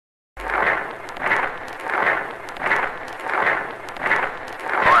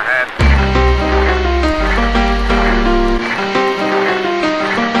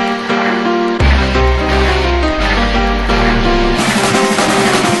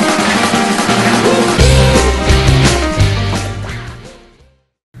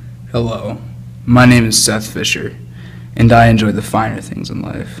Hello, my name is Seth Fisher, and I enjoy the finer things in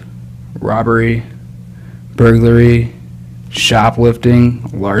life. Robbery, burglary, shoplifting,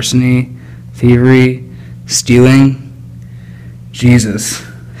 larceny, thievery, stealing. Jesus,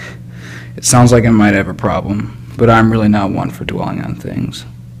 it sounds like I might have a problem, but I'm really not one for dwelling on things.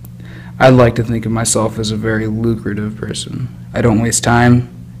 I'd like to think of myself as a very lucrative person. I don't waste time,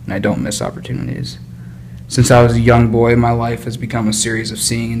 and I don't miss opportunities. Since I was a young boy, my life has become a series of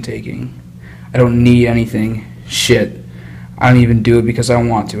seeing and taking. I don't need anything. Shit. I don't even do it because I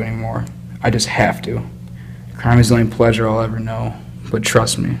want to anymore. I just have to. Crime is the only pleasure I'll ever know. But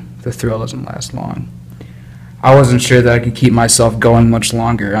trust me, the thrill doesn't last long. I wasn't sure that I could keep myself going much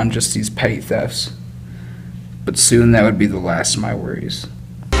longer on just these petty thefts. But soon that would be the last of my worries.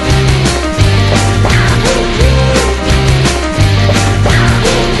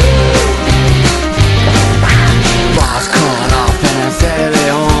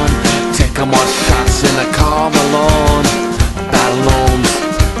 More shots in the car alone. Battle looms,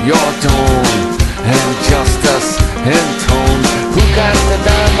 your doom, and justice in tone. Who got the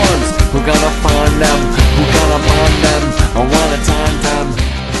diamonds? Who gonna find them? Who gonna burn them? I wanna time them.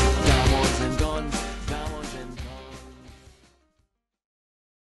 Diamonds and guns, diamonds and guns.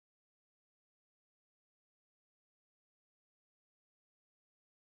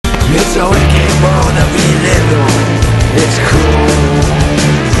 It's a wicked world that we live in. It's cruel.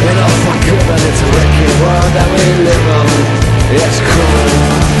 And unforgiven, it's a wicked world that we live in. It's cruel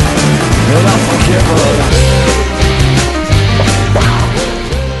and unforgiven.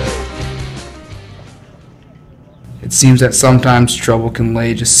 It seems that sometimes trouble can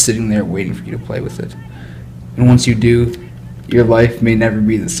lay just sitting there waiting for you to play with it. And once you do, your life may never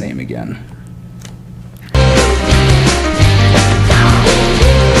be the same again.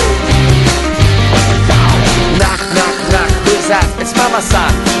 Knock, knock, knock, who's that? It's Mama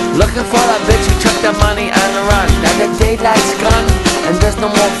Son. Looking for that bitch who took the money and run. Now the daylight's gone and there's no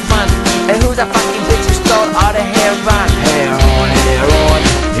more fun. And who's that fucking bitch who stole all the hair on? Hair on,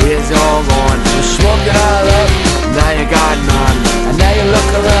 it's all gone. You smoke it all up, now you got none. And now you look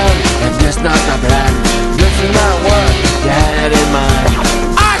around and there's not a plan. This is not what you had in mind.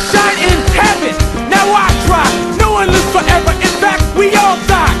 I shine in heaven, now I try. No one lives forever, in fact we all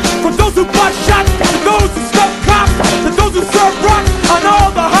die. From those who bust shots, to those who stuff cops, to those who serve rocks on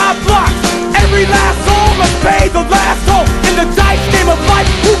all the high blocks. Every last soul must pay the last toll. In the dice game of life,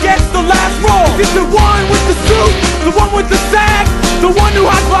 who gets the last roll? Is it the one with the suit, the one with the sag, the one who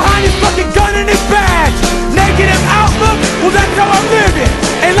hides behind his fucking gun and his badge? Negative outlook, well that's how I'm living.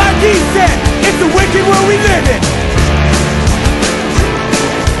 And like he said, it's the wicked world we live in.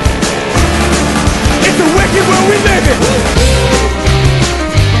 It's the wicked world we live in.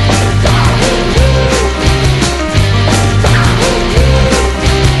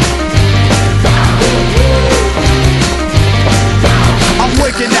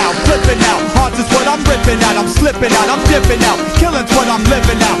 Out, flipping out, hearts is what I'm ripping out. I'm slipping out, I'm dipping out. Killing's what I'm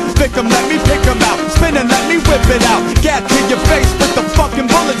living out. Victim, let me pick 'em out. Spinning, let me whip it out. Gat to your face with the fucking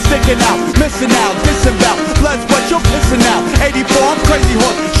bullet sticking out. Missing out, disembowel, blood's what you're pissing out. 84, I'm crazy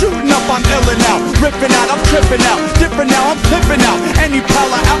horse, shooting up, I'm illin' out. Ripping out, I'm tripping out. Different now, I'm flipping out. Any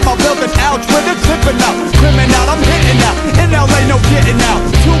prowler out my building, ouch, with a clipping out. Crimin' out, I'm hitting out. In LA, no getting out.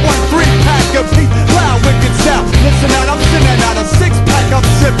 213 pack of peace, loud, wicked sound. Listen out, I'm sending out a 6-pack, I'm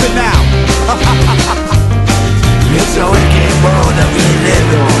sipping out. It's a wicked world that we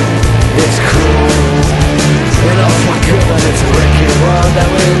live in. It's cruel and unforgiven. It's a wicked world that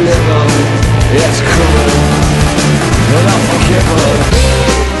we live in. It's cruel and unforgiven.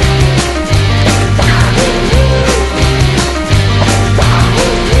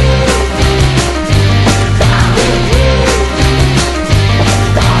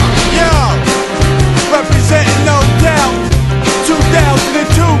 Representing no doubt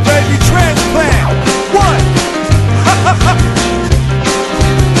 2002, baby, transplant. What?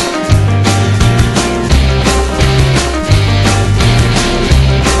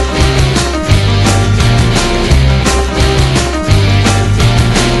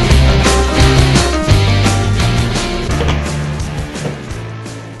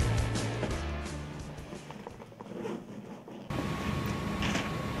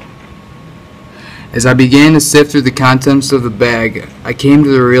 As I began to sift through the contents of the bag, I came to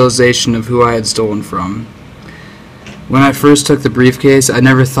the realization of who I had stolen from. When I first took the briefcase, I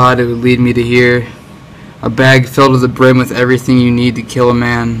never thought it would lead me to here. A bag filled to the brim with everything you need to kill a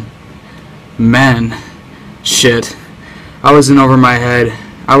man. Men. Shit. I was in over my head.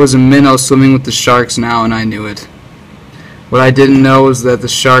 I was a minnow swimming with the sharks now, and I knew it. What I didn't know was that the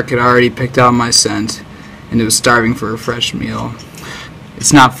shark had already picked out my scent, and it was starving for a fresh meal.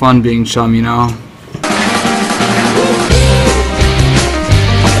 It's not fun being chum, you know?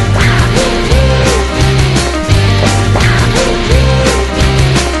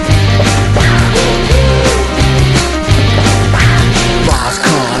 Bars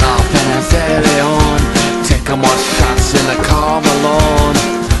calling off and I sail it on. Taking more shots in the car alone.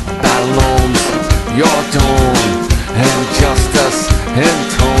 Battle looms, your doom. Injustice in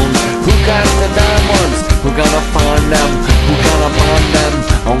tone. Who got the diamonds? Who gonna find them? Who gonna find them?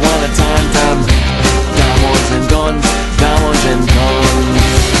 I wanna time them. Diamonds and guns, diamonds and guns.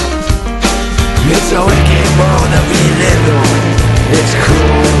 It's a wicked world that we live in. It's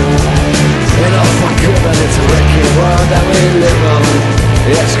cruel and unforgiven. It's a wicked world that we live in.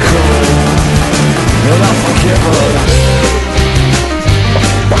 It's cruel and unforgiven.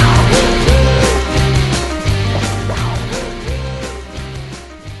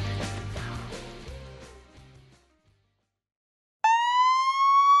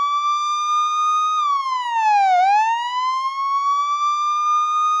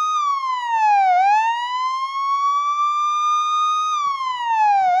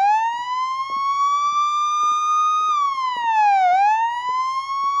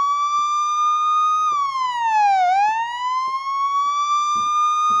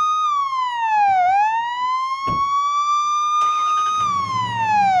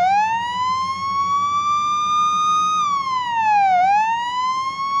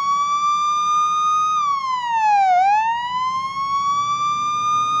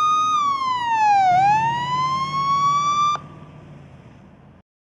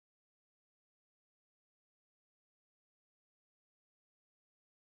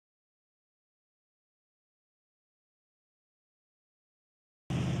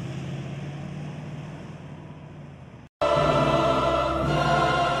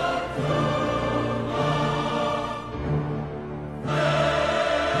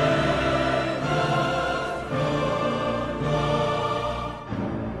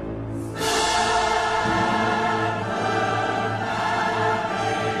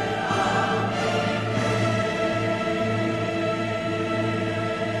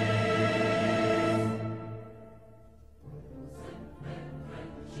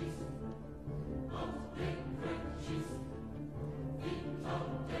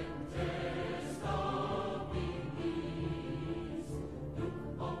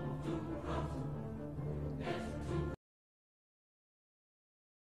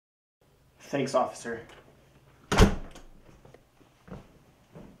 Thanks, officer.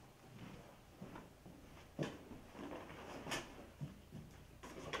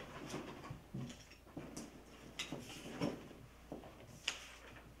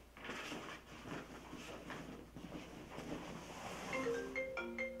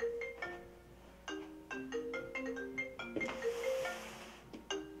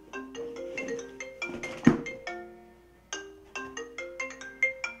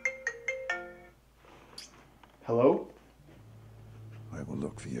 Hello? I will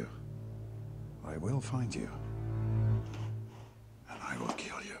look for you. I will find you. And I will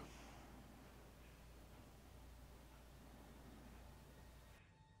kill you.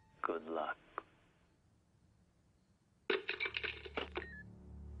 Good luck.